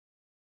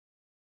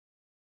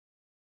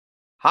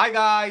Hi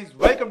guys,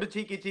 welcome to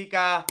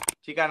Cheeka.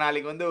 Cheeka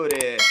நாளைக்கு வந்து ஒரு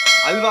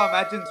அல்வா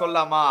மேட்ச்னு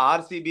சொல்லலாமா?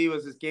 RCB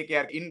vs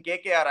KKR. In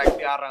KKR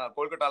actually ஆடுறாங்க.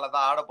 கோல்கட்டால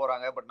தான் ஆட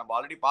போறாங்க. பட் நம்ம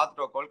ஆல்ரெடி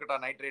பார்த்துட்டோம் கோல்கட்டா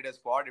நைட் ரைடர்ஸ்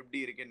ஸ்குவாட் எப்படி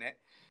இருக்குன்னு.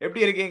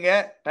 எப்படி இருக்கீங்க?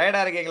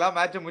 டயர்டா இருக்கீங்களா?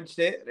 மேட்ச்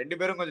முடிச்சிட்டு ரெண்டு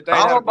பேரும் கொஞ்சம்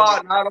டயர்டா ஆமாப்பா,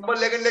 நான் ரொம்ப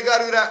லெகா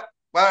இருக்கிறேன்.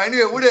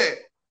 anyway விடு.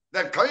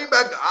 that coming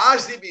back to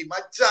RCB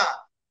மச்சான்,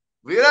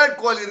 விராட்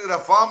கோலி இருக்கிற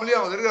ஃபார்ம்லயே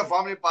அவங்க இருக்கிற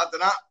ஃபார்ம்லயே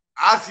பார்த்தனா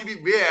RCB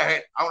way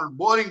ahead. அவங்க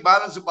bowling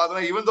balance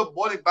பார்த்தனா even though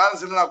bowling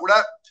balance இல்லனா கூட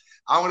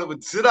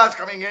அவங்களுக்கு சிராஜ்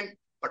கமிங் இன்,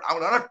 பட்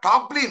அவங்க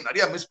டாப்லயும்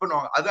நிறைய மிஸ்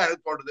பண்ணுவாங்க. அதுதான்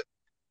எனக்கு தோணுது.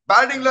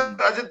 பேட்டிங்ல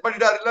ரஜத்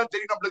பண்ணிட்டாரு இல்ல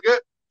தெரியும் நம்மளுக்கு.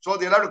 So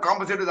they have to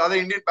compensate with other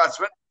Indian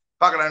batsmen.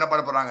 பார்க்கலாம் என்ன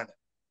பண்ண போறாங்கன்னு.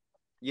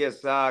 Yes,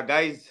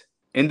 guys.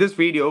 In this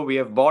video, we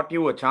have bought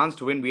you a chance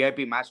to win VIP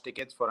match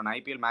tickets for an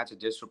IPL match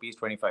at just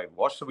 ₹25.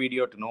 Watch the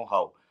video to know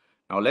how.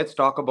 Now let's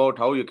talk about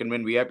how you can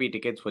win VIP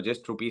tickets for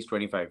just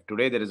 ₹25.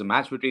 Today there is a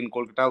match between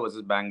Kolkata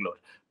versus Bangalore.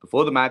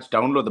 Before the match,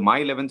 download the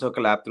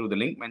My11Circle app through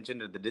the link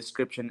mentioned in the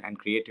description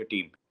and create your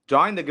team.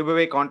 Join the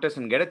giveaway contest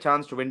and get a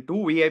chance to win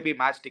 2 VIP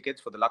match tickets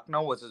for the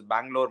Lucknow versus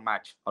Bangalore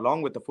match, along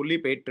with a fully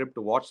paid trip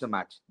to watch the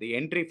match. The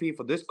entry fee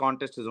for this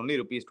contest is only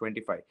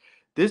 ₹25.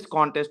 This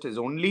contest is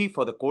only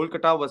for the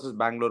Kolkata versus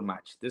Bangalore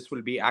match. This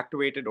will be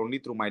activated only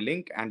through my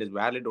link and is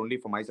valid only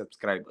for my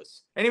subscribers.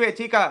 Anyway,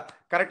 Cheeka,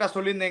 கரெக்டா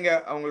சொல்லியிருந்தீங்க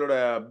அவங்களோட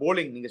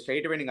bowling. நீங்க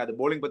straight away நீங்க அது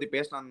bowling பத்தி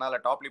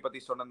பேசினதுனால Topley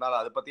பத்தி சொன்னதுனால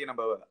அதை பத்தி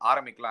நம்ம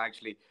ஆரம்பிக்கலாம்.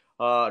 Actually,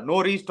 no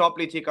Reece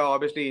Topley, Cheeka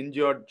obviously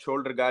injured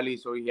shoulder gali,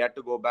 so he had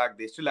to go back.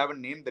 They still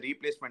haven't named the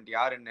replacement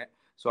யாருன்னு.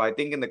 So I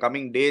think in the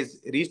coming days,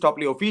 Reece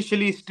Topley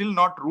officially still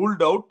not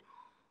ruled out,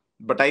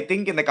 but I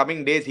think in the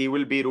coming days he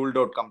will be ruled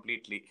out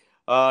completely.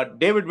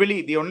 David Willey,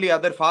 the only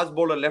other fast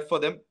bowler left for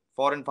them,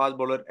 foreign fast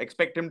bowler.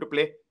 Expect him to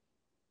play?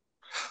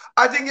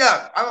 I think yeah,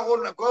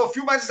 a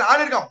few matches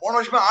ஆடிருக்கான். போன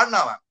வருஷமே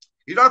ஆடினான்.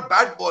 He's not a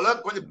bad bowler.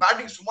 கொஞ்சம்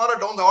batting சுமாரா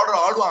down the order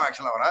ஆடுவான்.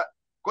 ஆக்சுவலா அவரை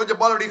கொஞ்சம்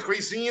பால் அடி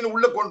squeezing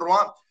உள்ள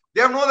கொண்டுருவான்.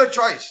 They have no other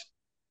choice.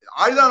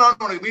 அதுதான்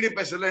நான் உனக்கு மீடியம்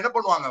பேசல என்ன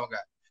பண்ணுவாங்க அவங்க.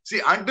 See,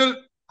 until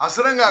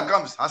Hasaranga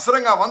comes,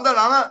 Hasaranga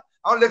வந்தானா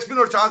அவன் லெக்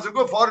ஸ்பின் ஒரு சான்ஸ்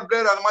இருக்கும். ஃபார்வர்ட்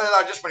பிளேயர் அந்த மாதிரி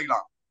அட்ஜஸ்ட்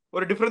பண்ணிக்கலாம்.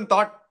 ஒரு டிஃபரண்ட்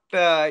தாட்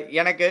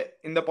எனக்கு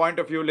இந்த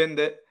பாயிண்ட் ஆஃப் வியூல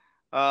இருந்து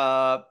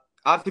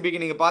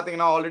ஆர்சிபிக்கு நீங்க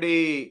பாத்தீங்கன்னா ஆல்ரெடி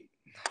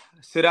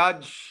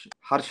சிராஜ்,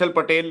 ஹர்ஷல்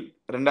பட்டேல்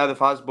ரெண்டாவது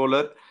fast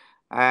bowler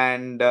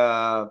and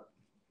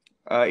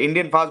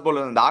Indian fast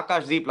bowler இந்த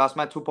ஆகாஷ் தீப் லாஸ்ட்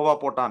மேட்ச் சூப்பரா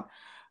போட்டான்,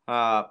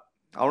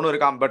 அவனும்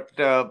இருக்கான். பட்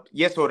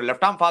எஸ், ஒரு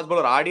லெஃப்ட் ஆர்ம் ஃபாஸ்ட்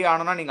பவுலர் ஆடி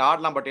ஆனா நீங்க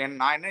ஆடலாம். பட்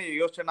நான் என்ன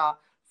யோசிச்சேன்னா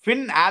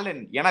ஃபின்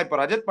ஆலன், ஏன்னா இப்போ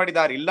ரஜத்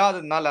படிதார்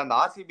இல்லாததுனால அந்த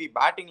ஆர்சிபி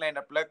பேட்டிங்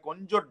லைனப்ல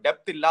கொஞ்சம்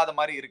டெப்த் இல்லாத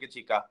மாதிரி இருக்கு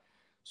சீக்கா.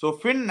 ஸோ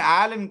ஃபின்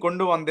ஆலன்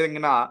கொண்டு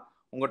வந்தீங்கன்னா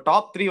உங்க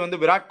டாப் 3 வந்து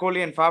Virat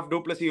Kohli and Faf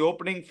du Plessis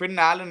opening, Finn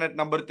Allen at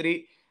number 3,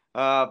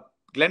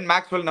 Glenn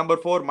Maxwell number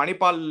 4,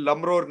 Manipal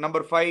Lomror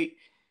number 5,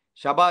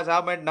 Shabaz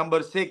Ahmad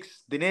number 6,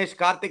 Dinesh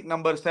Karthik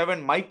number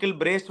 7, Michael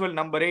Bracewell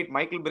number 8.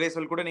 Michael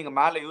Bracewell கூட நீங்க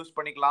மேல யூஸ்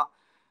பண்ணிக்கலாம்.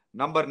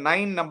 நம்பர்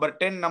 9, நம்பர்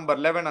 10, நம்பர்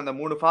 11 அந்த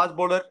 3 fast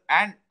bowler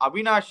and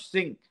Avinash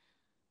Singh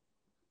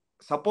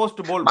supposed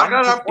to bowl.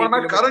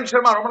 Karan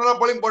Sharma ரொம்ப நல்லா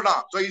bowling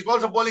போட்டான். So he's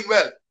also bowling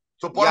well.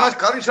 So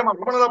Karan Sharma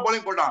ரொம்ப நல்லா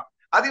bowling போட்டான்.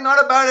 I think not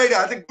a bad idea.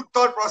 I think good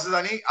thought process,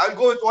 Ani. I'll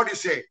go with what you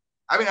say.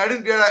 I mean, I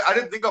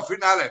didn't think of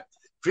Finn Allen.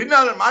 Finn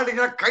Allen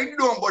மாட்டிங்கன்னா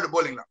guide on board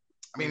bowling.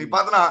 I mean,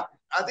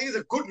 I think it's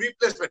a good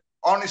replacement,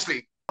 honestly.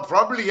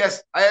 Probably yes.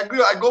 I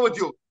agree. I go with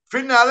you.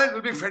 Finn Allen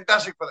will be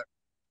fantastic for them.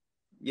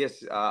 Yes,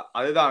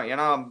 அதுதான்.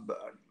 ஏன்னா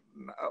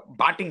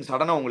batting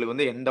சடனா உங்களுக்கு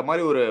வந்து எந்த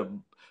மாதிரி ஒரு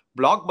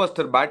black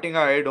Bastar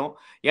பேட்டிங்கா ஆயிடும்.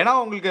 ஏன்னா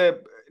உங்களுக்கு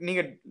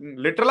நீங்க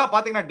லிட்டரலா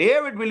பாத்தீங்கன்னா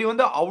டேவிட் வில்லி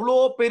வந்து அவ்வளோ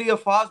பெரிய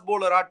fast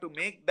பவுலரா to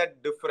make that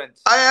difference.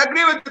 I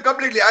agree with you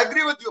completely. I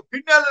agree with you.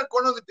 பின்னால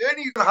கொண்டு வந்து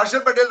தேனி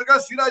ஹர்ஷல் பட்டேல் இருக்கா,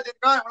 சிராஜ்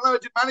இருக்கா, இவங்க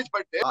வச்சு மேனேஜ்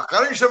பண்ணிட்டு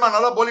கரண் சர்மா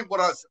நல்லா bowling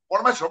போறாரு.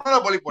 போன மேட்ச் ரொம்ப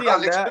நல்லா bowling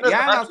போட்டாரு.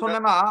 ஏன் நான்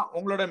சொன்னேன்னா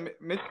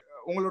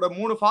உங்களோட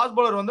 3 ஃபாஸ்ட்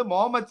பவுலர் வந்து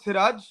முகமது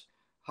சிராஜ்,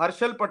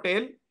 ஹர்ஷல்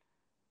பட்டேல்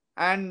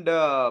அண்ட்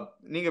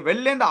நீங்க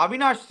வெளில இருந்து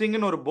அவினாஷ்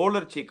சிங்னு ஒரு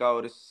bowler சீக்கா,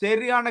 ஒரு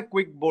சரியான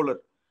quick bowler.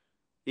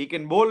 He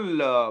can bowl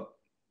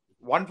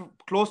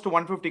close to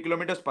 150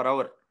 kilometers per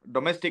hour.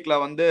 Domesticல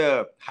வந்து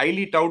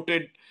highly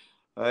touted,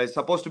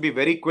 supposed to be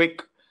very quick.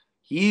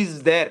 He's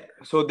there,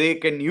 so they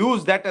can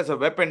use that as a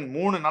weapon.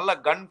 3 நல்ல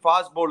gun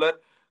fast bowler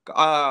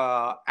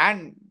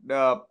and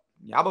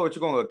ஞாபகம்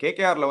வச்சுக்கோங்க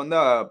KKRல வந்து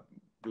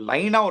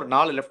லைனா ஒரு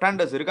 4 left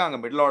handers இருக்காங்க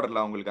middle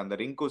ஆர்டர்ல. அவங்களுக்கு அந்த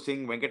ரிங்கு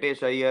சிங்,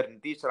 வெங்கடேஷ் ஐயர்,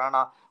 நிதிஷ்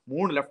ராணா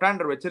 3 லெஃப்ட்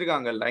ஹேண்டர்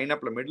வச்சிருக்காங்க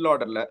லைனப்ல மிடில்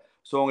ஆர்டர்ல.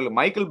 ஸோ உங்களுக்கு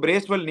மைக்கேல்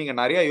பிரேஸ்வெல் நீங்க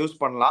நிறைய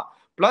யூஸ் பண்ணலாம்.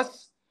 பிளஸ்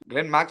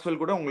கிளென் மேக்ஸ்வெல்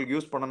கூட உங்களுக்கு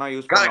யூஸ் பண்ணனா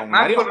யூஸ்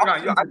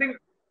பண்ணலாம். I think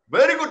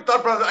very good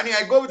thought process.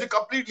 I go with you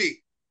completely.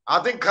 I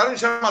think Karan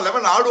Sharma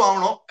 11 ஆடு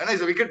ஆவணும். ஏன்னா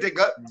he's a wicket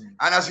taker.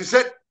 And as you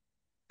said,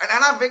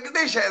 and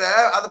Venkatesh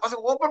Iyer அந்த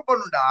பசங்க ஓபன்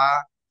பண்ணுடா.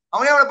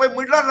 அவனே அவனை போய்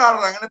மிடில் ஆர்டர்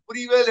ஆடுறாங்க. எனக்கு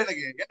புரியவே இல்லை.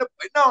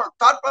 எனக்கு என்ன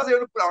தாட் ப்ராசஸ்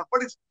எடுத்து அவன்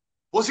படி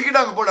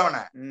பொசிக்கிட்டாங்க போட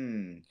அவனை.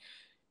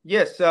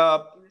 எஸ்,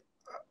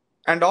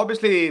 அண்ட்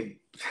ஆப்வியஸ்லி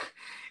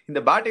இந்த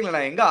பேட்டிங்ல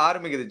நான் எங்க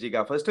ஆரம்பிக்குது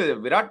ஜிகா, ஃபர்ஸ்ட்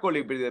விராட்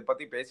கோலி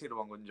பத்தி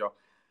பேசிடுவோம் கொஞ்சம்.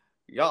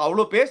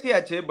 அவ்வளவு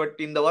பேசியாச்சு. பட்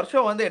இந்த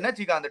வருஷம் வந்து என்ன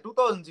சீக்கா, அந்த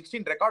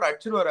 2016 ரெக்கார்ட்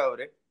அடிச்சிருவாரு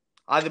அவரு.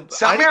 அது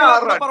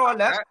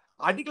பரவாயில்ல,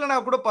 அடிக்கலனா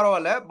கூட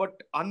பரவாயில்ல, பட்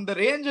அந்த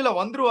ரேஞ்சில்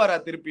வந்துருவாரா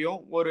திருப்பியும்?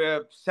 ஒரு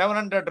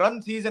 700 ரன்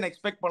சீசன்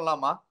எக்ஸ்பெக்ட்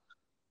பண்ணலாமா?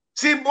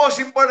 See, most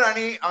important,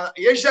 Ani,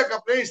 Asia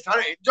Cup, he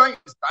started enjoying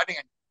his batting.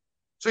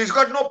 So he's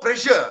got no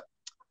pressure.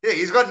 Hey,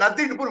 he's got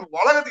nothing to prove.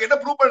 உலகத்துக்கு என்ன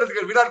ப்ரூவ்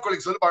பண்றதுக்கு விராட் கோலி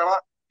சொல்லி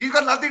பார்க்கலாம். He's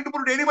got nothing to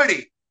prove to anybody.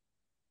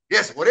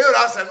 Yes, ஒரே ஒரு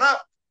ஆசைன்னா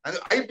அந்த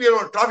IPL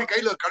ஒரு trophy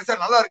கையில கிடைச்சா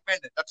நல்லா இருக்குமே.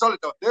 That's all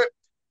it was.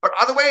 But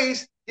otherwise,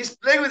 he's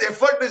playing with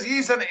effortless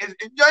ease and is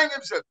enjoying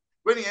himself.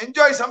 When you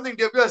enjoy something,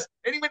 dear viewers,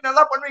 anybody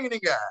நல்லா பண்ணுவீங்க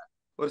நீங்க.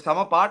 ஒரு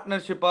சம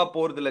பார்ட்னர்ஷிப்பா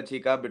போறதுல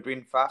சீக்கா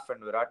between Faf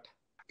and Virat.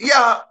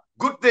 Yeah,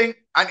 good thing.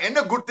 And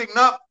என்ன good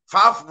thingனா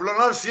Faf இவ்வளவு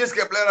நாள்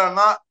CSK பிளேயரா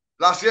இருந்தா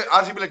லாஸ்ட் இயர்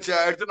ஆர்சிபி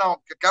எடுத்து நான்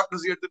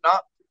கேப்டன்சி எடுத்துனா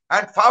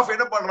அண்ட் Faf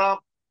என்ன பண்றான்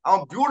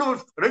அவன் பியூட்டிஃபுல்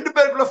ரெண்டு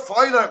பேருக்குள்ள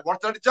ஃபாயில்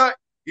ஒருத்த அடிச்சா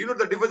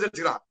இன்னொருத்த டிஃபென்ஸ்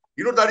அடிச்சுக்கிறான்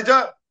இன்னொருத்த அடிச்சா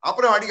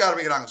அப்புறம் அடிக்க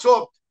ஆரம்பிக்கிறாங்க so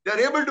they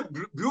are able to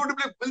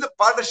beautifully build the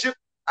partnership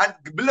and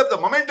build up the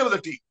momentum of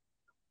the team.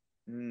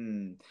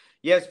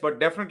 Yes, but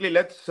definitely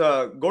let's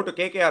go to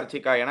KKR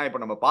Cheeka. ஏன்னா இப்போ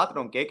நம்ம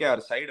பார்த்துட்டோம் KKR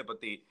சைடு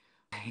பத்தி.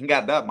 எங்க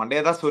அதான் மண்டே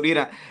தான்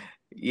சொல்லிடுறேன்.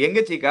 எங்க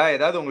சீக்கா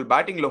ஏதாவது உங்களுக்கு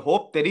பேட்டிங்ல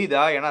ஹோப்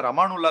தெரியுதா? ஏன்னா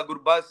ரமானுல்லா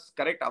குர்பாஸ்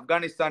கரெக்ட்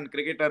ஆப்கானிஸ்தான்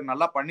கிரிக்கெட்டர்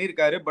நல்லா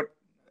பண்ணியிருக்காரு, பட்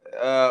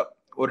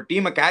ஒரு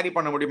டீமை கேரி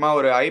பண்ண முடியுமா?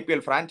 ஒரு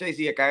ஐபிஎல்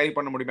பிரான்ச்சைசியை கேரி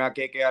பண்ண முடியுமா?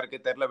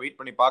 கேகேஆருக்கு தெரியல, வெயிட்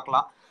பண்ணி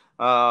பார்க்கலாம்.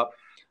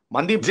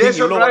 Mandeep Singh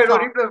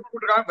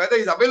whether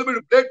he is available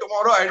to play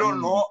tomorrow I don't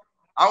know.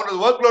 அவங்களோட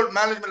ஒர்க் லோட்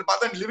மேனேஜ்மென்ட்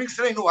பார்த்தா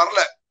லிவிங்ஸ்டன் இன்னும்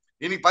வரல.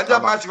 இன்னைக்கு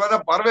பஞ்சாப் மேட்ச்க்கு வந்தா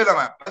பரவாயில்ல,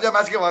 அவன் பஞ்சாப்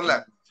மேட்ச்க்கே வரல.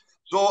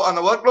 சோ அந்த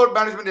ஒர்க் லோட்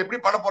மேனேஜ்மென்ட் எப்படி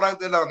பண்ண போறாங்க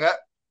தெரியல அவங்க.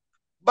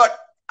 But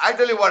I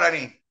tell you what,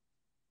 Ani,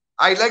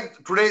 I like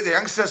today the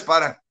youngsters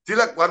பாருங்க.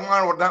 திலக்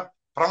வர்மான் ஒருத்தன்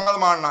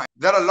பிரமாதமான.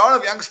 There are a lot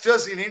of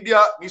youngsters in India.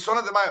 நீ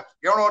சொன்னது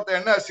எவனோ ஒருத்தன்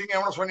என்ன சிங்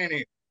எவனோ சொன்னீ நீ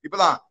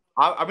இப்பதான்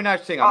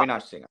அவினாஷ் சிங்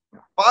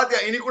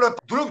பாத்தியா? இனி கூட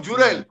துருக்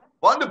ஜுரேல்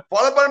வந்து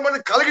பல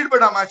பண்ணி கலக்கிட்டு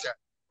போயிட்டான் மேட்ச.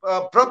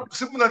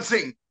 சிம்ரன்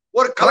சிங்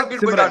ஒரு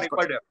கலக்கிட்டு போயிட்டான்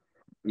நிப்பாட்டு.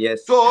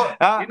 சோ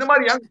இந்த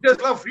மாதிரி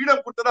யங்ஸ்டர்ஸ் எல்லாம்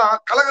ஃப்ரீடம் கொடுத்தா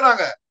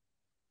கலக்குறாங்க.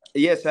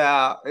 எஸ்,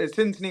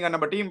 சின்ஸ் நீங்க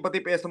நம்ம டீம்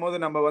பத்தி பேசும்போது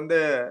நம்ம வந்து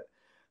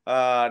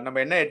நம்ம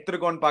என்ன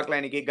எடுத்துருக்கோம்னு பார்க்கலாம்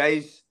இன்னைக்கு.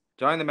 Guys,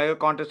 join the mega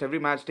contest every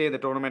match day in the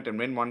tournament and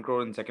win 1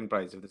 crore in second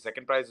prize. If the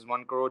second prize is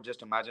 1 crore,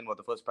 just imagine what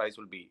the first prize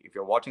will be. If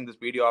you're watching this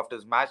video after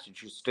this match, you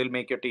should still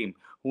make your team.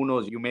 Who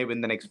knows, you may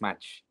win the next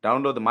match.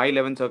 Download the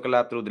My11Circle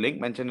app through the link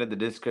mentioned in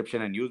the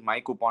description and use my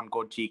coupon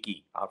code Cheeky.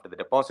 After the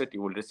deposit,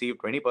 you will receive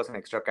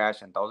 20% extra cash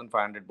and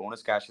 1,500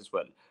 bonus cash as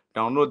well.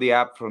 Download the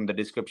app from the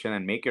description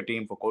and make your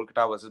team for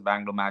Kolkata versus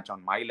Bangalore match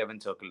on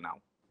My11Circle now.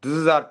 This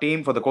is our team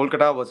for the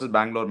Kolkata versus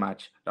Bangalore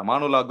match.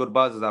 Ramanullah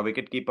Gurbaz is our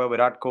wicketkeeper.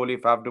 Virat Kohli,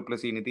 Faf du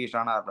Plessis, Nitish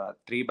Rana are our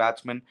 3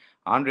 batsmen.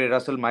 Andre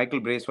Russell,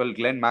 Michael Bracewell,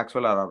 Glenn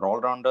Maxwell are our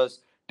all-rounders.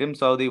 Tim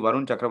Southee,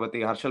 Varun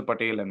Chakravarti, Harshal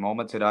Patel and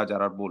Mohammad Siraj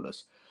are our bowlers.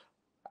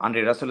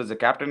 Andre Russell is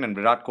the captain and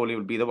Virat Kohli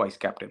will be the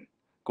vice captain.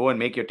 Go and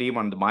make your team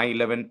on the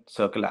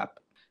My11Circle app.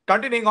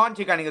 Continuing on,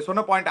 Cheeka, நீங்க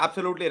சொன்ன point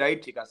absolutely right,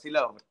 Cheeka.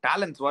 சில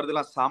talents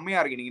வருதுலாம் செம்மையா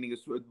இருக்கு. நீங்க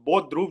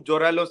both Dhruv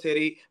ஜொராலோ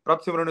சரி,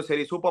 பிரப் சிம்ரனும்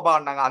சரி சூப்பர்பா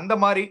ஆடினாங்க. அந்த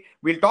மாதிரி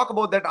we'll talk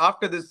about that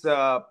after this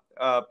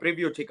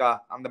preview, Cheeka.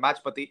 அந்த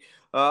மேட்ச் பத்தி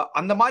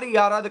அந்த மாதிரி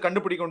யாராவது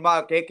கண்டுபிடிக்கணுமா?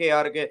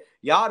 கேகேஆருக்கு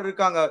யார்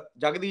இருக்காங்க?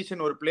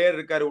 ஜெகதீஷன் ஒரு பிளேயர்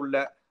இருக்காரு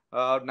உள்ள,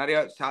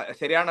 நிறைய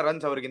சரியான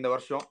ரன்ஸ் அவருக்கு இந்த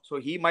வருஷம். So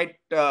he might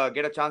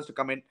get a chance to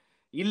come in.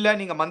 இல்ல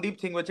நீங்க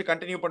மந்தீப் சிங் வச்சு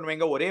கண்டினியூ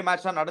பண்ணுவீங்க. ஒரே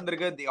மேட்ச் தான்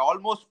நடந்திருக்கு. தி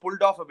ஆல்மோஸ்ட்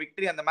புல்ட் ஆஃப்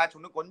விக்டரி. அந்த மேட்ச்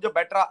இன்னும் கொஞ்சம்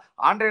பெட்டரா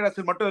ஆண்ட்ரே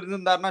ரசல் மட்டும்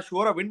இருந்திருந்தாருன்னா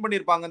ஷூரா வின்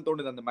பண்ணிருப்பாங்கன்னு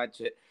தோணுது அந்த match.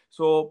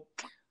 So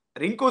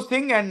Rinku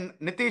Singh and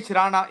Nitish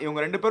Rana இவங்க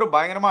ரெண்டு பேரும்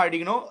பயங்கரமா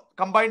அடிக்கணும்,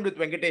 combined with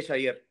Venkatesh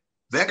Iyer.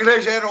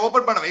 Venkatesh Iyer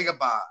open பண்ண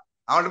வைங்கப்பா.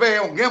 அவன் போய்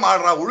கேம்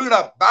ஆடுறா, உழுகுடா,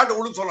 பேட்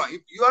உழுன்னு சொல்லலாம்.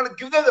 You are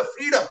give them the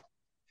freedom.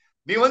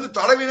 நீ வந்து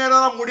தலைவினா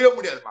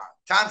முடியாதுமா,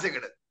 சான்ஸே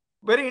கிடையாது.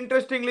 வெரி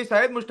இன்ட்ரெஸ்டிங்லி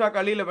சையத் முஷ்டாக்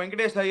அலியில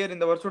வெங்கடேஷ் ஐயர்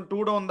இந்த வருஷம்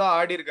 2 டவுன் தான்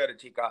ஆடி இருக்காரு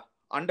சீக்கா.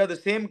 Under the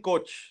same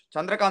coach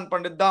Chandrakant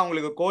Pandit தான்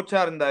அவங்களுக்கு கோச்சா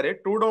இருந்தாரு.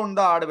 2 டவுன்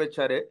தான் ஆட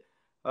வச்சாரு.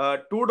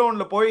 2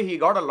 டவுன்ல போய் he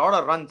got a lot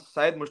of runs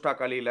Syed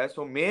Mushtaq அலியில.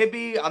 So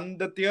maybe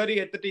அந்த தியரி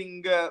எடுத்துட்டு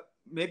இங்க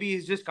maybe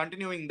is just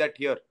continuing that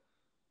here.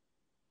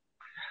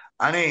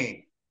 அனி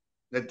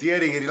இந்த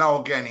தியரி எல்லாம்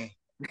ஓகே, அனி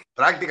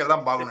பிராக்டிகல்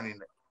தான் பார்க்கணும். நீ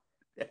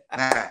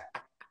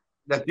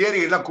இந்த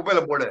தியரி எல்லாம்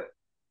குப்பையில போடு,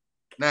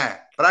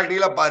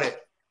 பிராக்டிகலா பாரு.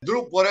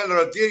 துருப்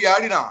போறேன் தியரி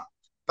ஆடினா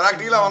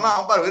பிராக்டிகலா வந்தா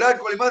பாரு.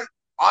 விராட் கோலி மாதிரி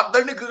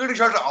அத்தண்ணி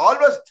கிரிக்கெட் ஷாட்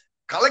ஆல்மோஸ்ட்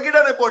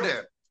கலக்கிட்டானே போட்டு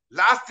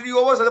லாஸ்ட் 3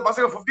 ஓவர்ஸ் அந்த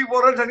பசங்க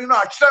 54 ரன்ஸ்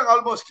அடிச்சாங்க.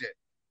 ஆல்மோஸ்ட்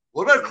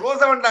ஒரு மேட்ச்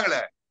க்ளோஸா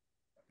வந்துட்டாங்களே.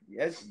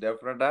 எஸ்,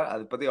 டெஃபினட்டா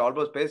அதை பத்தி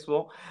ஆல்மோஸ்ட்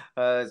பேசுவோம்.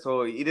 ஸோ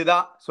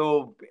இதுதான். ஸோ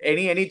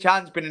எனி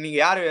சான்ஸ் பின்ன நீங்க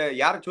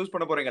யாரை சூஸ்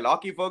பண்ண போறீங்க?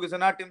 லாக்கி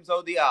ஃபர்குசனா, டிம்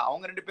சவுதியா?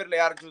 அவங்க ரெண்டு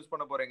பேர்ல யாரை சூஸ்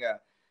பண்ண போறீங்க?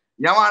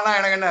 ஏமா அண்ணா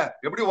எனக்கு என்ன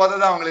எப்படி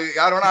உதவுதா அவங்களுக்கு?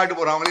 யார் வேணா ஆட்டு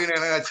போறோம் அவங்களுக்கு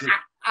என்னச்சு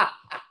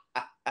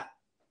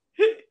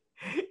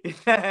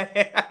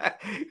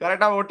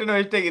கரெக்டா ஒட்டுன்னு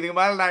வச்சுட்டேன். இதுக்கு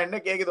மேல நான் என்ன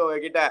கேக்குது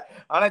உங்ககிட்ட?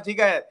 ஆனா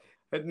சீக்கா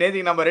நேதி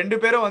நம்ம ரெண்டு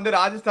பேரும் வந்து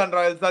ராஜஸ்தான்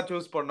ராயல்ஸ் தான்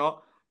சூஸ் பண்ணோம்.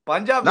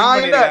 பஞ்சாப்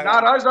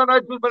நான் ராஜஸ்தான்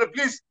ராயல்ஸ் சூஸ் பண்ணேன்.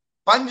 Please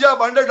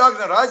Punjab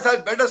அண்டர்டாக்ஸ்,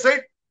 Rajasthan better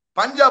side.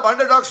 Punjab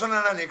அண்டர்டாக்ஸ்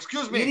சொன்னேன்.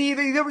 எக்ஸ்கியூஸ் மீ,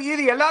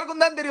 இது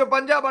எல்லாருக்கும் தான் தெரியும்.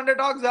 Punjab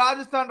அண்டர்டாக்ஸ்,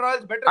 Rajasthan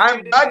Royals better. ஐ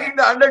அம் பேக்கிங்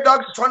தி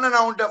அண்டர்டாக்ஸ் சொன்னேன்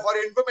நான் உன்கிட்ட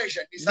ஃபார்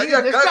இன்ஃபர்மேஷன். நீ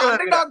சரியா கேட்கல.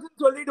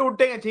 அண்டர்டாக்ஸ் சொல்லிட்டு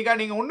விட்டீங்க சீக்கா.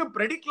 நீங்க ஒண்ணும்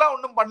பிரெடிக்ட்லாம்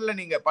ஒண்ணும் பண்ணல.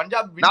 நீங்க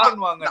பஞ்சாப் வின்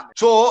பண்ணுவாங்க.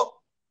 சோ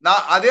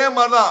நான் அதே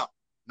மாதிரி தான்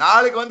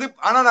நாளைக்கு வந்து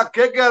ஆனா நான்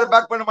KKR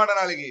பேக் பண்ண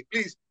மாட்டேன் நாளைக்கு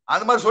ப்ளீஸ்.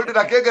 அந்த மாதிரி சொல்லிட்டு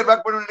நான் KKR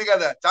பேக் பண்ண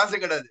நினைக்காத, சான்ஸே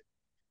கிடையாது.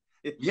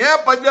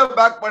 ஏன் பஞ்சாப்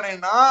பேக்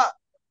பண்ணேன்னா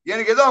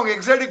எனக்கு ஏதோ அவங்க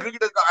exciting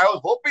cricket I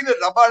was hoping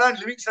that Rabada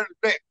and Livingstone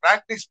play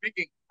frankly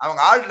speaking.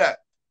 அவங்க ஆடல.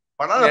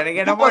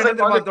 எனக்கு என்னமோ என்ன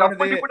தெரியுமா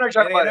தோணுது,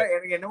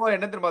 எனக்கு என்னமோ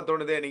என்ன தெரியுமா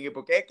தோணுது, நீங்க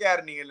இப்போ KKR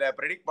நீங்க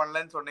ப்ரெடிக்ட்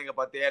பண்ணலன்னு சொன்னீங்க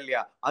பாத்தியா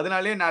இல்லையா,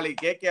 அதனாலே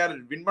நாளைக்கு KKR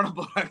வின் பண்ண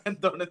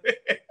போறாங்கன்னு தோணுது.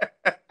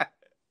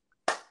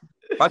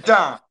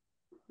 மச்சான்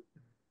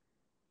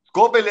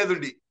ஸ்கோப்பே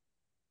இல்லதுடி,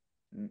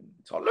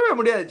 சொல்லவே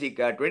முடியாது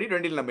சீக்கா.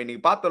 2020 நம்ம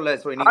இன்னைக்கு பார்த்தோம்ல,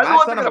 சோ இன்னைக்கு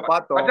மேட்ச் தான் நம்ம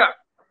பார்த்தோம்.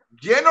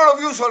 என்னோட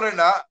வியூ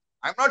சொல்றேன்டா,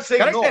 ஐ அம் நாட்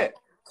சேயிங் நோ.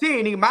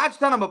 இன்னைக்கு மேட்ச்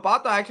தான் நம்ம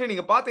பார்த்தோம். ஆக்சுவலி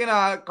நீங்க பாத்தீங்கன்னா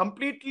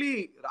கம்ப்ளீட்லி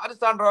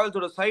ராஜஸ்தான்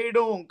ராயல்ஸோட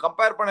சைடும்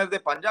கம்பேர் பண்ணது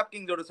பஞ்சாப்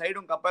கிங்ஸோட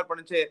சைடும் கம்பேர்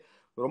பண்ணிச்சு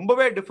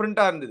ரொம்பவே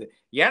டிஃப்ரெண்டா இருந்தது.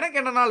 எனக்கு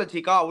என்னன்னா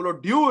சீக்கா அவ்வளோ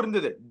டியூ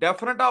இருந்தது,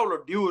 டெஃபினட்டா அவ்வளோ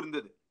டியூ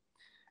இருந்தது.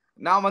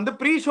 நான் வந்து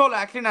ப்ரீ ஷோல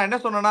ஆக்சுவலி நான் என்ன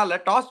சொன்னேன்னா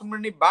டாஸ்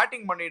பண்ணி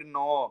பேட்டிங்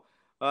பண்ணிடணும்,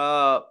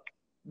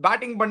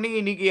 பேட்டிங் பண்ணி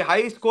இன்னைக்கு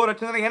ஹை ஸ்கோர்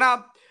வச்சிருந்தேன்.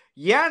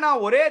 ஏன்னா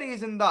ஒரே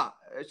ரீசன் தான்,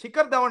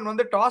 ஷிகர் தவன்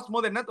வந்து டாஸ்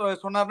போது என்ன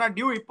சொன்னார்னா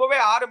டியூ இப்பவே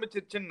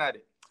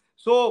ஆரம்பிச்சிருச்சுன்னாரு.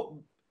 So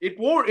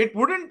it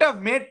wouldn't have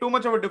made too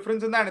much of a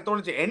difference in that. எனக்கு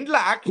தோணுச்சு எண்ட்ல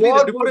actually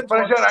the difference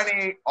pressure ani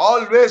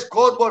always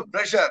scoreboard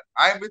pressure.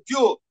 I am with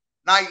you.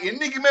 நான்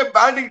என்னைக்குமே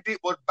பேட்டிங்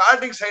டீம் ஒரு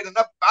பேட்டிங் சைடு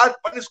இருந்தா பேட்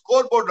பண்ணி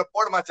ஸ்கோர் போர்ட்ல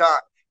போட மச்சான்.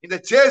 இந்த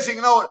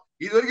சேசிங்னா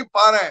இது வரைக்கும்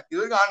பாரு, இது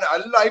வரைக்கும்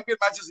எல்லா IPL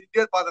மேட்சஸ்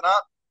இந்தியா பார்த்தனா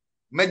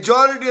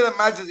majority of the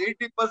matches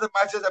 80%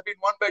 matches have been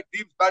won by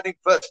teams batting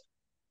first.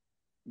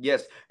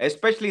 Yes,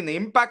 especially in the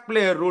impact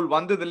player rule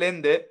வந்ததுல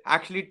இருந்து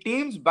actually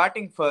teams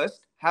batting first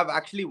have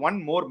actually won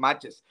more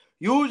matches.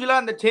 யூசுவலா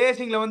அந்த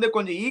சேசிங்ல வந்து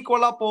கொஞ்சம்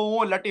ஈக்குவலா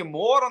போவோம், இல்லாட்டி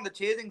மோர் அந்த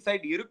சேசிங்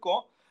சைடு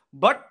இருக்கும்.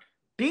 பட்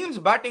டீம்ஸ்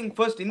பேட்டிங்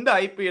ஃபர்ஸ்ட் இந்த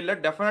IPL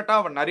டெஃபினட்டா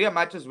நிறைய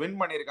மேட்சஸ் வின்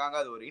பண்ணிருக்காங்க.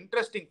 அது ஒரு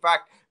இன்ட்ரெஸ்டிங்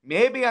ஃபேக்ட்.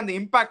 மேபி அந்த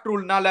இம்பாக்ட்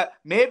ரூல்னால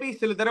மேபி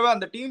சில தடவை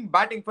அந்த டீம்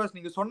பேட்டிங் ஃபர்ஸ்ட்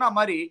நீங்க சொன்ன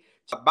மாதிரி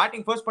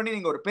பேட்டிங் ஃபர்ஸ்ட் பண்ணி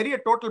நீங்க ஒரு பெரிய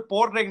டோட்டல்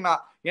போடுறீங்கன்னா,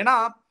 ஏன்னா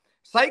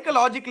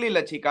சைக்கலாஜிக்கலி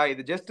இல்ல சீக்கா,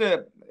 இது ஜஸ்ட்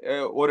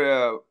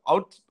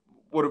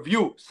ஒரு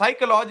வியூ.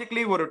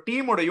 சைக்கலாஜிக்கலி ஒரு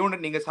டீமோட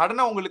யூனிட் நீங்க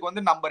சடனா உங்களுக்கு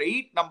வந்து நம்பர்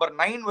 8 நம்பர்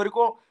 9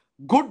 வரைக்கும்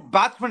குட்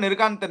பேட்ஸ்மேன்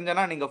இருக்கான்னு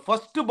தெரிஞ்சனா நீங்க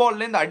ஃபர்ஸ்ட்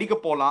பால்ல இருந்து அடிக்க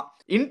போலாம்.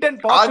 இன்டென்ட்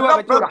பாசிட்டிவா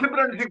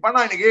வச்சு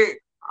பண்ணா இன்னைக்கு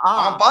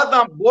அவன்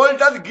பார்த்தான்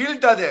போல்ட் அது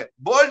கில்ட் அது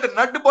போல்ட்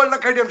நட் பால்ல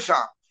கட்டி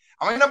அடிச்சான்.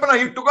 அவன் என்ன பண்ணா,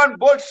 he took on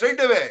bolt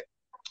straight away.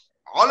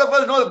 all of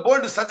us know the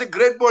bolt is such a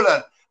great bowler.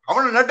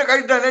 அவன் நட்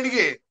கட்டிட்டான்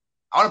இன்னைக்கு.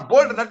 அவன்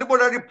போல்ட் நட்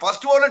போல்ட் அடி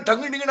ஃபர்ஸ்ட் ஓவர்ல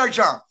டங்கு டிங்குன்னு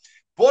அடிச்சான்.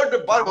 போல்ட்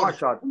பாருங்க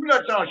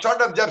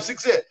ஷாட் ஆஃப் ஜாப்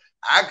 6.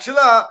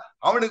 ஆக்சுவலா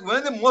அவனுக்கு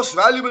வந்து மோஸ்ட்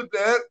வேல்யூபிள்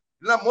பிளேயர்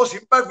இல்ல மோஸ்ட்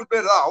இம்பாக்ட்ஃபுல்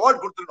பிளேயர் தான்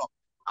அவார்ட் கொடுத்துருக்கணும்.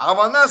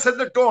 அவன் தான்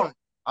செட் தி டோன்.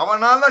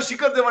 அவனால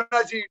ஷிகர் தவன்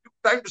ஆச்சு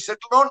டைம் டு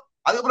செட்டில் டவுன்.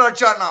 அதுக்கப்புறம்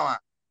அடிச்சான் அவன்.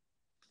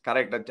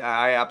 Correct,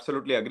 I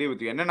absolutely agree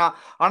with you. என்னன்னா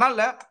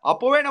ஆனால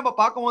அப்பவே நம்ம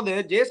பார்க்கும்போது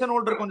ஜேசன்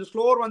ஹோல்டர் கொஞ்சம்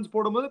ஸ்லோவர் ரன்ஸ்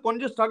போடும்போது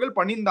கொஞ்சம் ஸ்ட்ரகிள்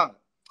பண்ணியிருந்தாங்க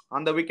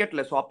அந்த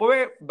விக்கெட்ல. ஸோ அப்பவே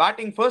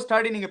பேட்டிங் ஃபர்ஸ்ட்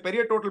ஆடி நீங்க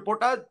பெரிய டோட்டல்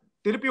போட்டா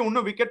திருப்பி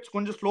இன்னும் விக்கெட்ஸ்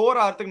கொஞ்சம்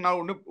ஸ்லோவர் ஆகிறதுக்கு நான்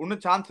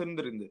இன்னும் chance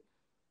இருந்திருந்து.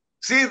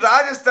 See,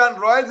 Rajasthan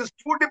Royals is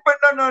too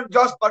dependent on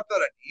Josh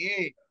Butler.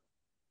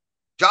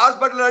 Jos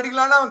Buttler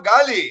அடிக்கலாம்னா அவன்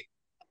காலி.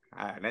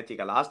 என்ன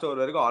சீக்கா லாஸ்ட்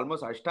ஓவர் வரைக்கும்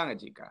ஆல்மோஸ்ட் அடிச்சிட்டாங்க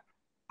சீக்கா.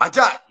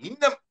 மச்சா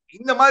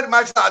இந்த மாதிரி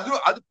மேட்ச்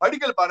அது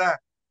படிக்கல பாரு.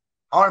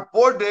 அவன்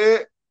போட்டு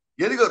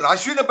எதுக்கு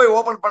அஸ்வினை போய்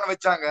ஓபன் பண்ண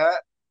வச்சாங்க.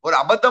 ஒரு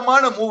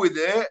அபத்தமான மூவ்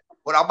இது.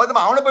 ஒரு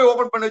அபத்தமா அவனை போய்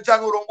ஓபன் பண்ண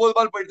வச்சாங்க. ஒரு 9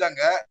 பால்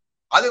போயிட்டாங்க.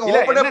 அதுக்கு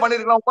ஓபனே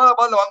பண்ணிருக்கலாம். 9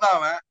 பால்ல வந்தான்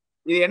அவன்.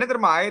 இது என்ன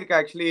தெரியுமா ஆயிருக்கு,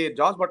 ஆக்சுவலி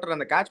ஜாஸ் பட்லர்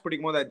அந்த கேட்ச்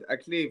பிடிக்கும் போது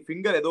ஆக்சுவலி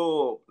ஃபிங்கர் ஏதோ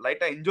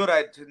லைட்டா இன்ஜூர்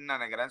ஆயிடுச்சுன்னு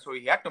நினைக்கிறேன். So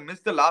he had to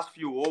miss the last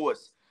few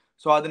overs.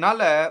 So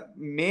அதனால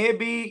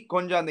மேபி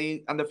கொஞ்சம்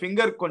அந்த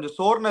ஃபிங்கர் கொஞ்சம்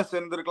சோர்னஸ்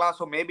இருந்திருக்கலாம்.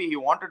 So maybe he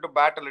wanted to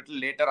bad a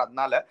little later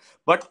அதனால.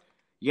 பட்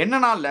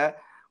என்னனால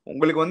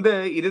உங்களுக்கு வந்து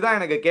இதுதான்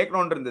எனக்கு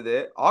கேட்கணும்னு இருந்தது.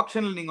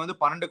 ஆக்ஷன்ல நீங்க வந்து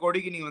 12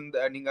 கோடிக்கு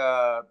நீங்க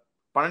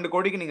 12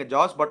 கோடிக்கு நீங்க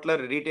ஜாஸ்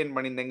பட்லர் ரீட்டைன்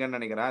பண்ணியிருந்தீங்கன்னு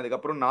நினைக்கிறேன்.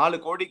 அதுக்கப்புறம் 4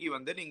 கோடிக்கு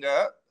வந்து நீங்க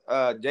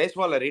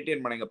ஜெய்ஸ்வால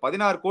ரீட்டைன் பண்ணீங்க.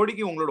 16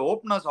 கோடிக்கு உங்களோட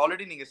ஓப்பனர்ஸ்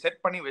ஆல்ரெடி நீங்க செட்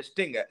பண்ணி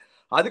வச்சிட்டீங்க.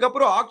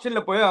 அதுக்கப்புறம்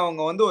ஆக்ஷன்ல போய்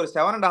அவங்க வந்து ஒரு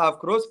 7.5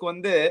 crores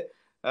வந்து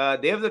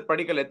தேவ்தத்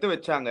படிக்கல் எடுத்து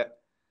வச்சாங்க.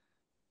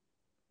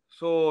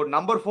 ஸோ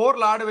நம்பர்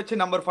 4ல ஆட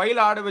வச்சு நம்பர்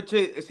 5ல ஆட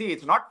வச்சு see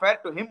it's not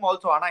fair to him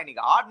also. ஆனா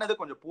இன்னைக்கு ஆடினது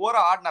கொஞ்சம்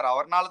புவரா ஆடினார்.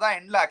 அவர்னால தான்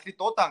எண்ட்ல actually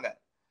தோத்தாங்க.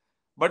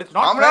 But it's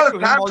not fair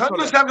to him also.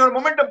 Sanju Samson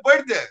momentum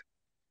போயிடுது.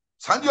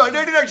 சஞ்சு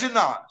அடி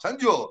அடிச்சிருந்தான்.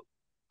 சஞ்சு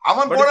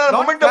அவன் போன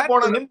மொமெண்டம்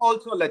போன ஹிம்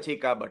ஆல்சோ இல்ல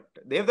சீக்கா. But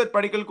Devdutt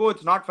படிக்கல்கோ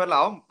it's not fair.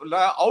 அவன்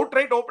அவுட்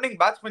ரைட் ஓப்பனிங்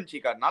பேட்ஸ்மேன்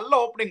சீக்கா, நல்ல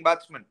ஓப்பனிங்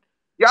பேட்ஸ்மேன்.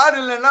 யார்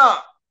இல்லைன்னா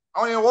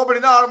அவன்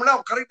ஓப்பனிங் தான் ஆடணும்னா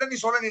கரெக்டா நீ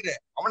சொல்ல நீ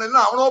அவன்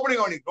இல்லை அவன்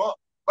ஓப்பனிங் அவனிக்கும்.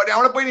 பட்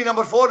அவனை போய் நீ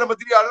நம்பர் 4 நம்பர்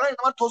 3 ஆடுனா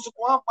இந்த மாதிரி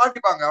தோசுக்குவான்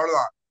மாட்டிப்பாங்க.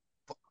 அவ்வளவுதான்.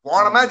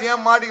 போன மேட்ச்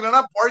ஏன்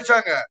மாட்டிக்கலன்னா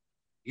பொழைச்சாங்க.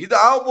 இது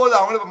ஆக போகுது.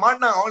 அவங்களுக்கு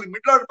மாட்டினாங்க. அவங்களுக்கு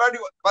மிடில் ஆர்டர்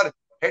பேட்டிங் பாரு.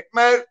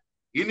 ஹெட்மேர்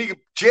இன்னைக்கு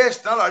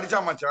சேஸ்னால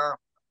அடிச்சா மச்சான்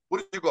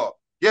புரிஞ்சுக்கோ.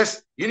 எஸ்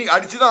இன்னைக்கு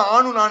அடிச்சுதான்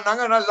ஆணும்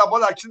ஆனாங்க. எல்லா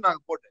போல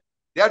அடிச்சுருந்தாங்க போட்டு.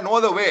 they had no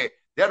other way.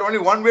 they had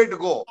only one way to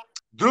go.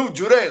 Dhruv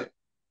Jurel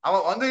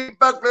அவன் வந்து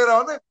இம்பாக்ட் பிளேயரா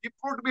வந்து it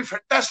proved to be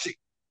fantastic.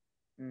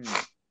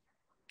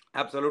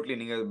 Absolutely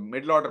நீங்க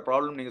மிடில் ஆர்டர்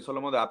ப்ராப்ளம் நீங்க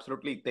சொல்லும்போது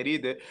அப்சல்யூட்லி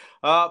தெரியுது.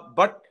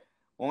 பட்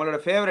உங்களோட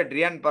ஃபேவரட்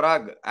ரியான்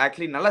பராக்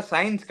ஆக்சுவலி நல்ல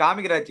சயின்ஸ்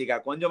காமிக்கிறார் சீக்கா.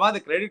 கொஞ்சமாவது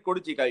கிரெடிட்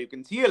கொடு சீக்கா. You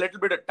can see a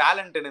little bit of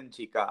talent in him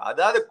சீக்கா.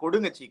 அதாவது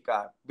கொடுங்க சீக்கா.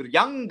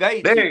 யங் கை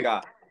சீக்கா.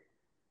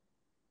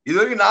 இது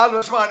வரைக்கும் 4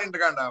 வருஷமா ஆடிட்டு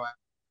இருக்கான்டா அவன்.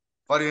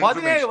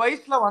 17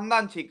 வயசுல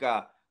வந்தான் சீக்கா.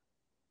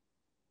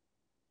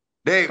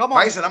 டேய்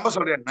வயசு நம்ப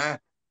சொல்றேன் என்ன?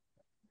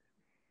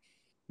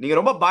 நீங்க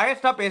ரொம்ப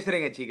பயஸ்டா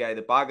பேசுறீங்க சீக்கா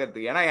இது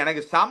பாக்குறதுக்கு. ஏன்னா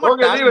எனக்கு செம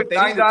டாலன்ட்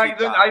தெரியுது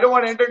சீக்கா. I don't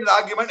want to enter into the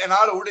argument.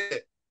 என்னால விடு.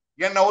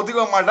 என்ன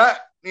ஒத்துக்க மாட்டேன்.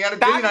 நீ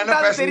எனக்கு தெரியும் நான் என்ன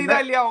பேசுறேன். தெரியுதா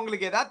இல்லையா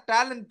உங்களுக்கு? ஏதாவது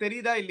டாலன்ட்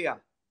தெரியுதா இல்லையா?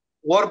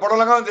 ஒரு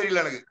படலங்காவும்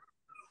தெரியல எனக்கு.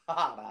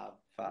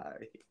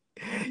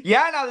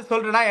 ஏன் அது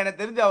சொல்றேன்னா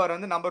எனக்கு தெரிஞ்சு அவர்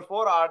வந்து நம்பர்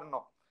 4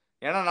 ஆடணும்.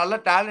 ஏன்னா நல்ல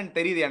டாலன்ட்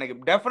தெரியுது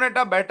எனக்கு.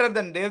 டெஃபினட்டா better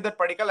then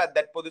Devdutt Padikkal at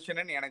that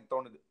position எனக்கு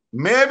தோணுது.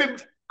 மேபி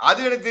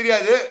அது எனக்கு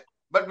தெரியாது.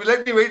 But we let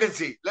me wait and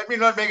see. Let me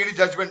not make any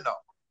judgment now.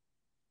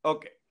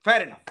 Okay, fair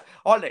enough.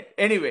 All right.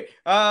 Anyway,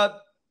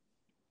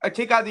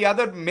 Cheeka, the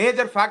other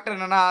major factor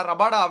என்னன்னா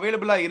Rabada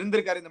அவைலபிளா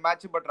இருந்திருக்காரு இந்த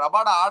match. But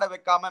Rabada ஆட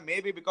வைக்காம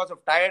மேபி பிகாஸ்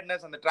ஆஃப்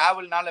டயர்ட்னஸ் அந்த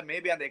டிராவல்னால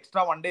maybe அந்த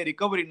extra 1 day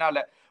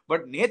ரிகவரினால.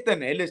 But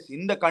Nathan Ellis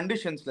இந்த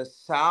கண்டிஷன்ஸ்ல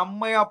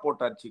செம்மையா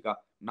போட்டார் சீக்கா.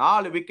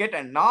 4 wicket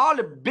and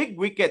 4 big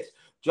wickets.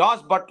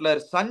 Jos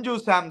Buttler, Sanju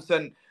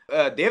Samson,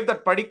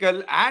 Devdutt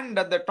Padikkal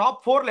and அந்த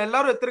டாப் 4ல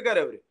எல்லாரும்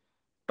எடுத்திருக்காரு அவரு.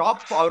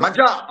 டாப்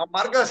மச்சான்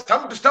மர்க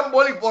ஸ்டம்ப்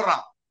bowling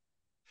போறான்.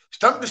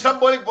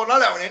 ஸ்டம்ப் bowling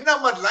போனால அவன் என்ன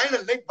மாதிரி லைன்ல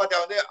லைக்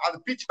பார்த்தா வந்து அது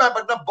பிட்ச் மேப்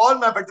எடுத்தா பால்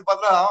மேப் எடுத்து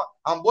பார்த்தா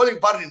அவன் bowling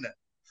பாரு நின்னு.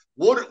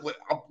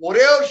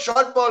 ஒரே ஒரு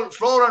ஷார்ட் பால்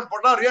ஸ்லோ ரன்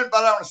போட்டா ரியன்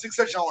பாரு அவன் 6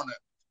 அடிச்சான் அவனு.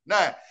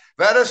 என்ன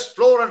வேற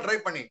ஸ்லோ ரன் ட்ரை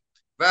பண்ணி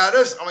வேற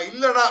அவன்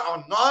இல்லடா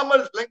அவன்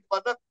நார்மல் லெங்த்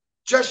பார்த்தா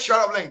ஜஸ்ட்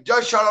ஷார்ட் ஆஃப்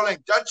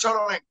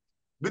லெங்த்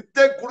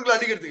வித்தே குடுக்கல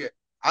அடிக்கிறதுக்கு.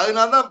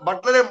 அதனால தான்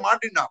பட்லரே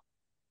மாட்டினான்.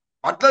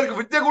 பட்லருக்கு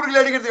வித்தே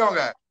குடுக்கல அடிக்கிறதுக்கு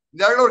அவங்க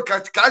இந்த இடத்துல ஒரு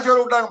கேட்ச் வர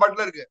விட்டாங்க.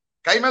 பட்லருக்கு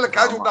கை மேல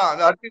கேட்ச் விட்டான்.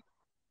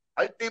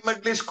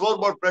 அல்டிமேட்லி ஸ்கோர்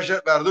போர்ட்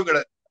பிரஷர் வேற எதுவும்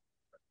கிடையாது.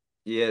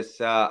 எஸ்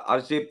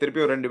RCB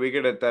திருப்பி ஒரு 2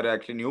 விக்கெட் எடுத்தாரு.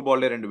 ஆக்சுவலி நியூ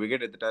பால்ல 2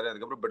 விக்கெட் எடுத்துட்டாரு.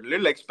 அதுக்கப்புறம் but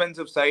little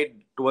expensive side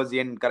towards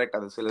end. Correct,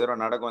 அது சில தடவை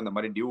நடக்கும். இந்த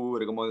மாதிரி டியூ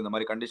இருக்கும்போது இந்த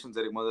மாதிரி கண்டிஷன்ஸ்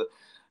இருக்கும்போது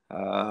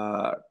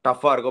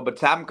டஃபா இருக்கும்.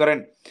 பட் சாம்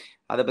கரன்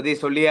அதை பத்தி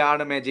சொல்லியே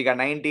ஆடுமே ஜிகா.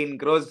 19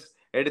 crores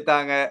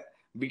எடுத்தாங்க,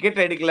 விக்கெட்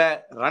எடுக்கல,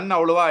 ரன்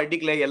அவ்வளவா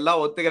அடிக்கல, எல்லாம்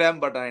ஒத்துக்கிறேன்.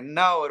 பட் என்ன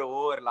ஒரு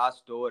ஓவர்,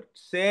 லாஸ்ட் ஓவர்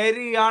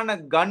சரியான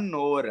கன்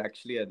ஓவர்.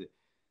 ஆக்சுவலி அது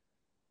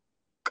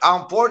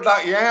அவன்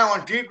போட்டான். ஏன்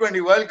அவன்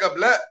T20 வேர்ல்ட்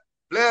கப்ல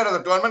பிளேயர் ஆஃப்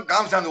தி டூர்னமெண்ட்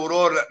காமிச்சான் அந்த ஒரு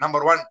ஓவர்ல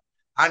நம்பர் 1.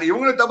 அண்ட்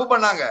இவங்களும் தப்பு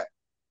பண்ணாங்க.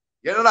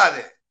 என்னடா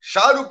அது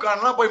ஷாருக்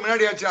கான்லாம் போய்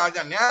முன்னாடி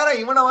வச்சு நேரம்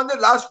இவனை வந்து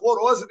லாஸ்ட் 4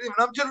 overs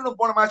இவன் அமிச்சிருக்கணும்.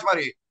 போன மேட்ச்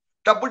மாதிரி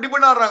டப்பு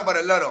டிப்புன்னு ஆடுறாங்க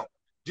பாரு எல்லாரும்.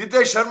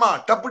 ஜிதேஷ் சர்மா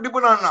டப்பு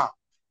டிப்புன்னு ஆடினா,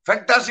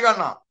 ஃபேண்டாஸ்டிக்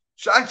ஆடினா.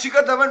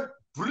 ஷிகர் தவன்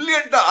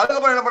பிரில்லியண்டா.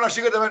 அதுக்கப்புறம் என்ன பண்ணா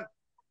ஷிகர் தவன்?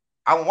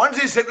 அவன் once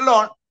he settle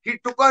on he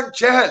took on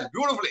சேஹல்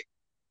beautifully.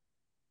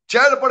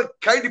 சேஹல் போட்டு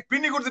கைடி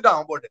பின்னி கொடுத்துட்டான்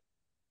அவன் போட்டு.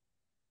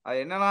 அது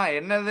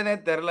என்னதுன்னே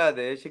தெரியல.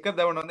 அது ஷிகர்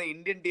தவன் வந்து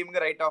இந்தியன்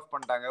டீமுக்கு ரைட் ஆஃப்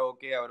பண்ணிட்டாங்க.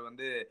 ஓகே, அவர்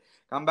வந்து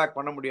கம்பேக்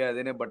பண்ண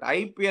முடியாதுன்னு. பட்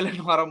IPL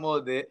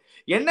வரும்போது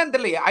என்னன்னு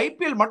தெரியல.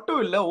 IPL மட்டும்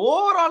இல்ல,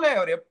 ஓவராலே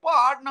அவர் எப்ப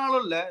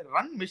ஆடினாலும் இல்ல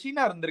ரன்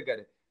மிஷினா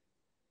இருந்திருக்காரு.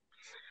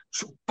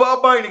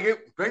 சூப்பர்பா இன்னைக்கு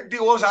 20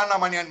 overs ஆடினா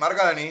மணியன்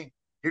மறக்காத நீ.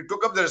 He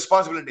took up the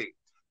responsibility.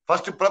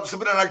 First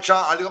பிரப்சிபிரன் அடிச்சா,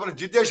 அதுக்கப்புறம்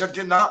ஜிதேஷ்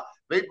அடிச்சிருந்தான்,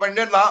 வெயிட்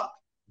பண்ணிடலாம்.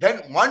 Then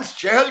once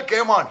Chahal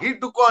came on, he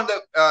took on the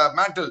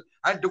mantle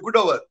and took it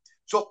over.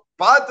 So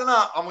பார்த்தனா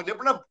அவங்க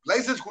எப்படின்னா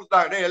லைசன்ஸ்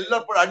கொடுத்தாங்க,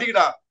 எல்லாரும் போய்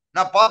அடிக்கடா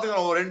நான்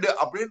பாத்துக்கிறேன் ஒரு 2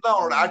 அப்படின்னு தான்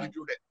அவனோட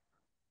ஆட்டிடியூட்.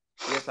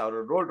 எஸ்,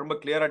 அவரோட ரோல் ரொம்ப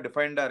கிளியரா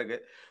டிஃபைன்டா இருக்கு.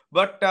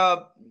 பட்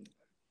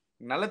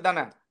நல்லது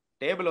தானே,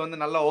 டேபிள்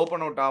வந்து நல்லா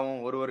ஓபன் அவுட் ஆகும்.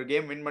 ஒரு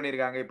கேம் வின்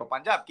பண்ணிருக்காங்க. இப்ப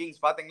பஞ்சாப்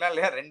கிங்ஸ் பாத்தீங்களா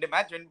இல்லையா, 2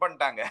 மேட்ச் வின்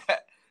பண்ணிட்டாங்க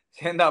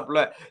சேர்ந்தாப்புல.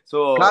 சோ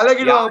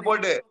கலகிடுவாங்க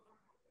போட்டு.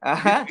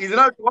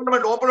 இதனால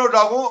டோர்னமெண்ட் ஓபன்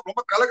அவுட் ஆகும்,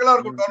 ரொம்ப கலகலா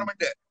இருக்கும்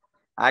டோர்னமெண்ட்.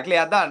 ஆக்சுவலி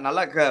அதான்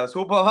நல்லா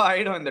சூப்பர்வா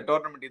ஆயிடும் இந்த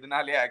டோர்னமெண்ட்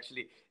இதனாலே.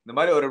 ஆக்சுவலி இந்த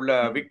மாதிரி ஒரு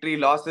victory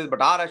losses.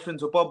 But Ashwin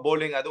super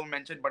bowling, அதுவும்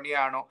மென்ஷன் பண்ணியே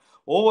ஆனோம்.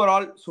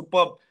 Overall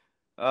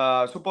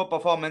super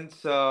performance.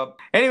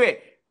 Anyway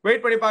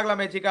wait பண்ணி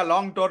பார்க்கலாமே சீக்கா.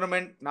 லாங்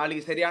டோர்னமெண்ட்,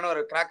 நாளைக்கு சரியான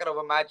ஒரு கிராக்கர்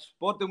ஆஃப் மேட்ச்.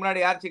 போறதுக்கு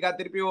முன்னாடி யார் சீக்கா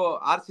திருப்பி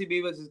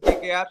RCB vs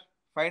KKR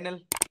ஃபைனல்?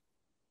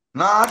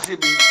 நான்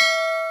RCB.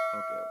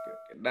 Okay,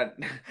 done.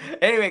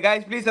 Anyway,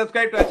 guys, please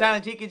subscribe to our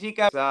channel,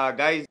 Cheeka.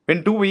 Guys,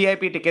 win 2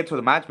 VIP tickets for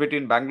the match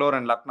between Bengaluru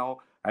and Lucknow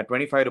at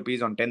 25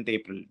 rupees on 10th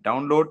April.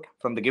 Download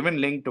from the given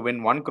link to win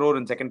 1 crore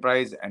in second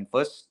prize, and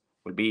first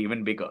will be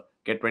even bigger.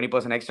 Get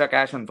 20% extra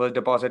cash on first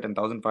deposit and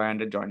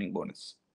 1,500 joining bonus.